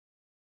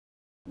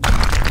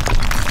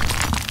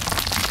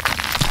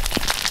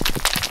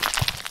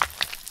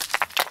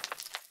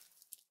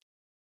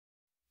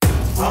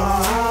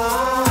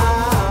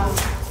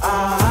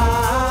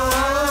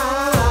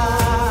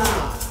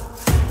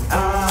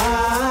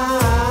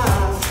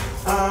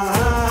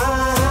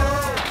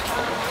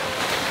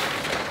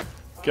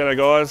G'day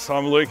guys,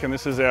 I'm Luke and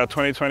this is our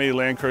 2020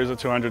 LandCruiser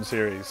 200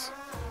 series.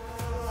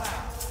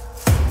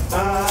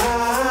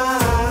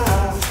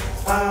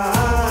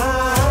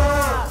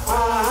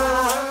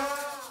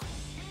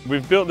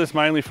 We've built this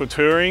mainly for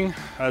touring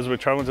as we're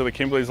travelling to the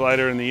Kimberleys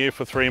later in the year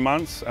for 3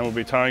 months and we'll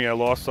be towing our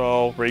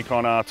lifestyle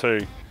Recon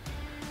R2.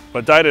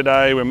 But day to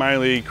day we're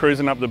mainly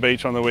cruising up the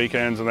beach on the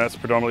weekends and that's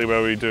predominantly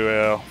where we do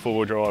our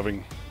four-wheel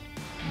driving.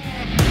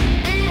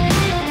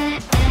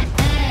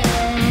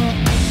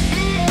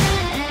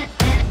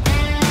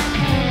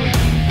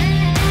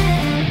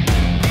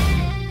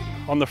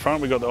 On the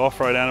front we've got the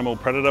off-road animal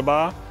predator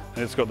bar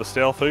and it's got the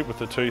stealth hoop with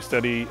the 2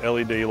 steady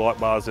LED light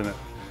bars in it.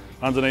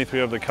 Underneath we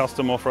have the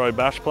custom off-road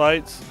bash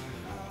plates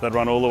that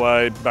run all the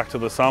way back to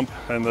the sump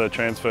and the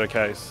transfer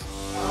case.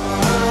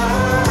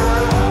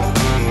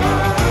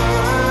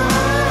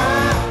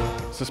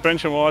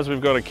 Suspension wise we've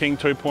got a King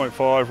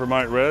 2.5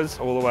 remote res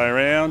all the way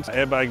around,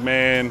 airbag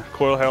man,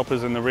 coil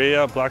helpers in the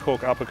rear,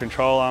 Blackhawk upper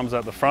control arms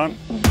at the front.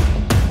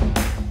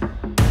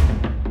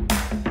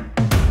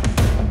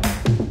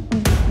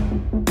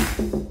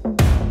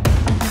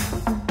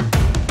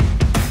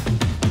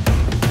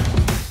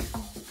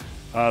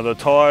 The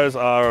tyres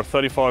are a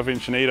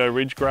 35-inch Nito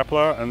Ridge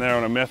Grappler and they're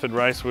on a Method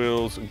Race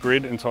Wheels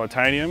grid in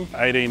titanium,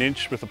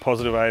 18-inch with a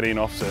positive 18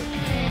 offset.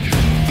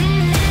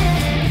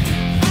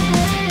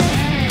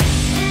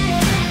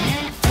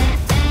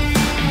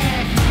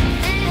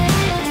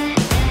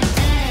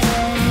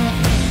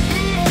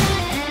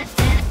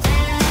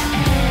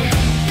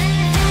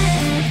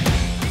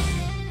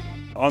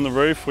 On the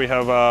roof we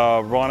have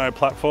a Rhino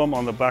platform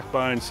on the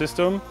backbone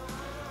system.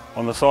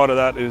 On the side of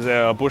that is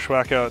our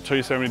Bushwhacker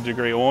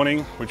 270-degree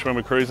awning, which when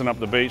we're cruising up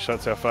the beach,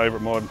 that's our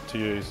favourite mod to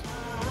use.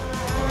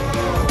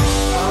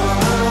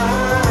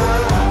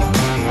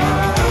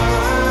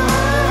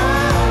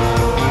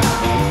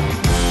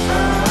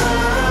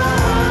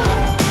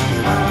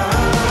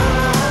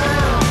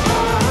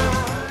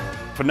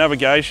 For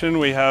navigation,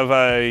 we have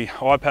a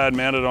iPad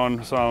mounted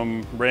on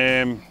some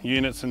RAM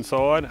units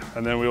inside,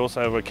 and then we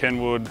also have a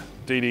Kenwood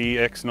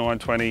DDX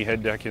 920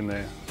 head deck in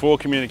there. For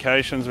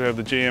communications, we have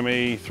the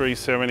GME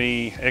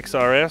 370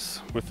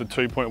 XRS with the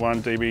 2.1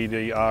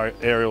 DVD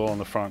aerial on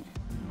the front.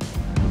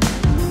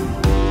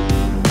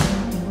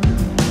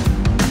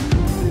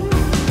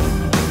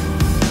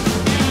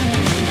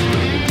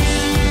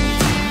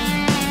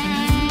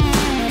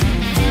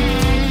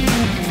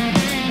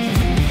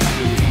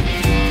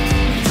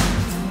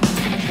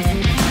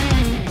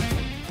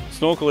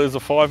 Snorkel is a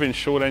 5-inch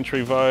short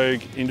entry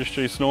Vogue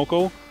industry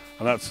snorkel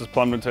and that's just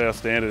plumbed into our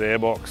standard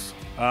airbox.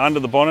 Under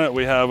the bonnet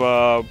we have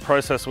a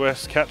Process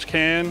West catch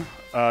can,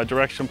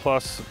 Direction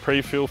Plus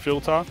pre-fill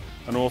filter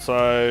and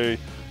also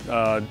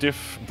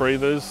diff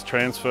breathers,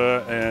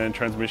 transfer and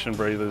transmission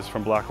breathers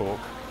from Blackhawk.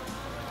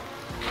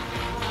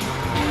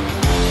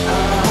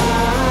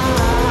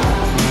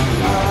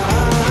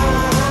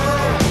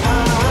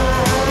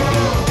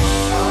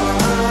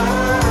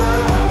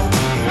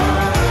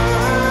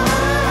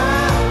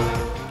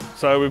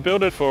 So we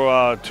built it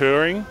for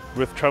touring.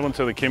 With travelling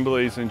to the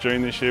Kimberleys in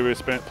June this year, we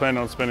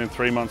planning on spending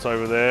 3 months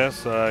over there.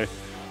 So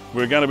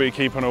we're going to be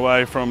keeping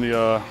away from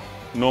the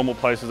normal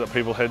places that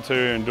people head to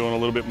and doing a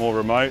little bit more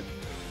remote.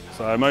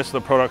 So most of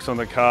the products on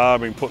the car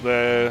have been put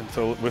there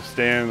to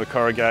withstand the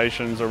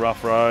corrugations or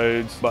rough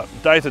roads. But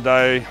day to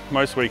day,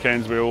 most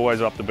weekends we're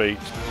always up the beach.